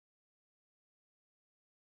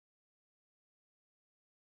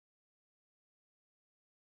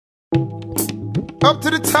Up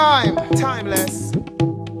to the time, timeless.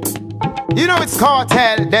 You know it's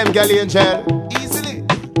Kartel, them gal angel. Easily.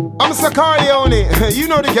 I'm Mr. Corleone. You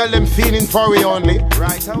know the girl them feeling for we only.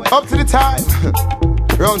 Right away. Up to the time,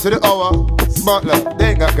 round to the hour. Butler,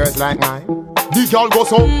 they ain't got girls like mine. The girl goes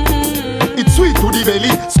so, it's sweet to the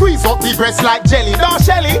belly. Squeeze up the breast like jelly. Don't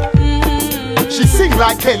Shelly. She sing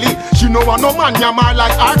like Kelly. She know I no man yammer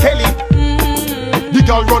like R. Kelly. The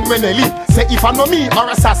girl run when Ellie. Say if I know me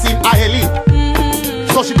or assassin I Ellie.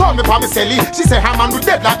 So she call me for me celly. She say her man would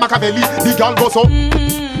dead like Machiavelli. The girl goes so,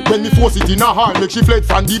 when me force it in her heart, make she fled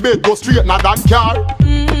from the bed, go straight na that car.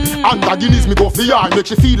 And the Guinness me go for her, make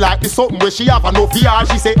she feel like it's something where she have a no fear.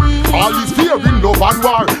 She say, all is fear in love and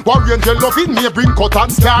war. War angel love it may bring cut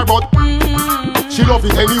and scar, but she love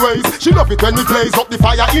it anyways. She love it when we blaze up the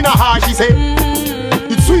fire in her heart. She say,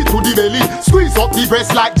 it's sweet to the belly. Squeeze up the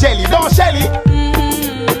breast like jelly. Don't Shelly.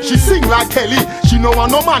 She sing like Kelly. She know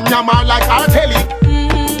I no man yammer like R. Kelly.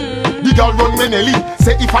 The girl run when Ellie.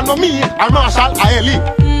 Say if I know me, I Marshall I Ellie.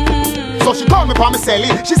 So she call me for me celly.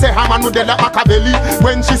 She say her man would dead like Machiavelli.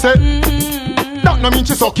 When she say, that no mean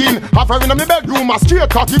she sucking. Have her in my bedroom, a straight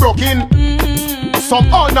cocky broken.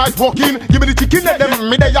 Some all night walking. Give me the chicken, let them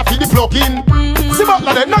me there feed the plucking. See but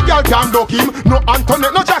like that, no girl can duck him. No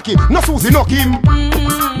Antoinette, no Jackie, no Susie knock him.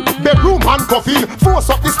 Bedroom handcuffing, force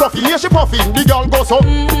up the stuffing, here she puffing. The girl goes so,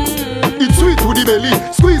 it's sweet to the belly.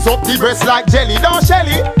 Squeeze up the breast like jelly. Don't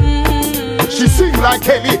Shelly. She sing like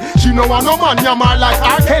Kelly. She know I no man yammer like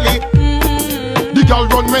R. Kelly. The girl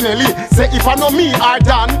run when Ellie. Say if I know me, I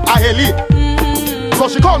done I Ellie. So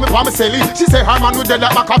she call me for me celly. She say her man would dead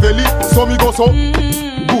like Machiavelli. So me go so,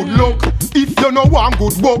 good luck. If you know one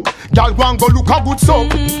good book, girl go and go look a good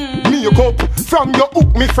soap. Me a cup, from your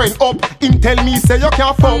hook me friend up. Him tell me say you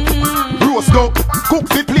can't fuck. Roast duck, cook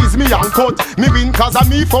fi please me and cut. Me win cause of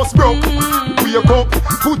me first broke. Wake up,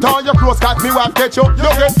 put on your clothes, got me wife get you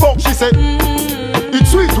get fucked. She say,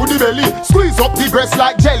 it's sweet to the belly. Squeeze up the breast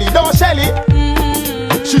like jelly. Don't Shelly.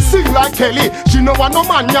 She sing like Kelly. She know I no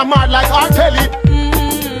man yammer like R. Kelly.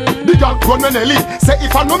 The girl run when Ellie. Say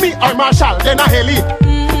if I know me or Marshall, then I Ellie.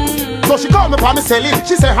 So she call me for me celly.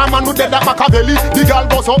 She say her man would dead like Machiavelli. The girl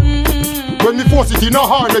goes up, when me force it in her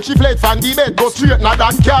heart, make she fled from the bed, go straight na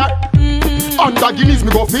that car. And the Guinness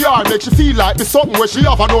me go for her, make she feel like the something where she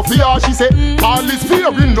have a no fear. She say, all is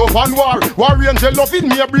fear in love and war. War angel love it,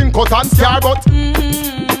 me a bring cut and scar, but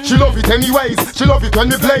she love it anyways. She love it when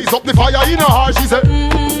me blaze up the fire in her heart. She say,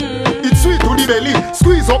 it's sweet to the belly.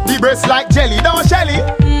 Squeeze up the breast like jelly. Don't Shelly.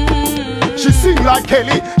 She sing like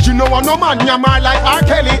Kelly. She know I no man yammer like R.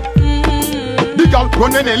 Kelly. The girl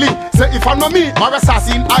run when Ellie. Say if I know me or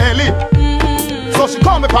assassin I Ellie. So she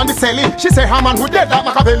call me from the celly. She say her man who dead like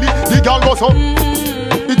Machiavelli. The girl goes so,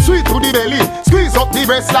 it's sweet to the belly. Squeeze up the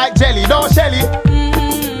breast like jelly. Don't Shelly.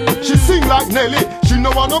 She sing like Nelly. She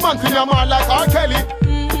know I no man feel yammer like R. Kelly.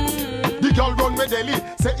 The girl run with Ellie.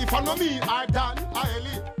 Say if I know me I done I